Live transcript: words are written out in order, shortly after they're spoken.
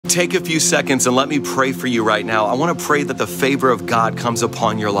Take a few seconds and let me pray for you right now. I want to pray that the favor of God comes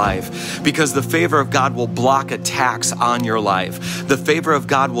upon your life, because the favor of God will block attacks on your life. The favor of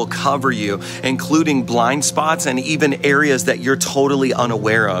God will cover you, including blind spots and even areas that you're totally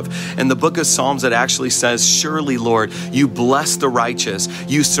unaware of. In the book of Psalms, it actually says, surely, Lord, you bless the righteous.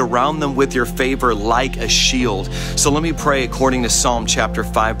 You surround them with your favor like a shield. So let me pray according to Psalm chapter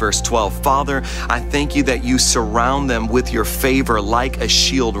 5, verse 12. Father, I thank you that you surround them with your favor like a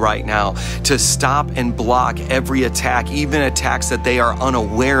shield right now, to stop and block every attack, even attacks that they are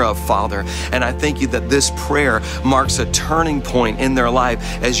unaware of, Father. And I thank you that this prayer marks a turning point in their life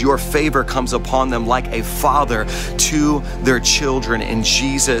as your favor comes upon them like a father to their children. In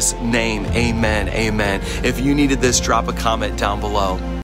Jesus' name, amen, amen. If you needed this, drop a comment down below.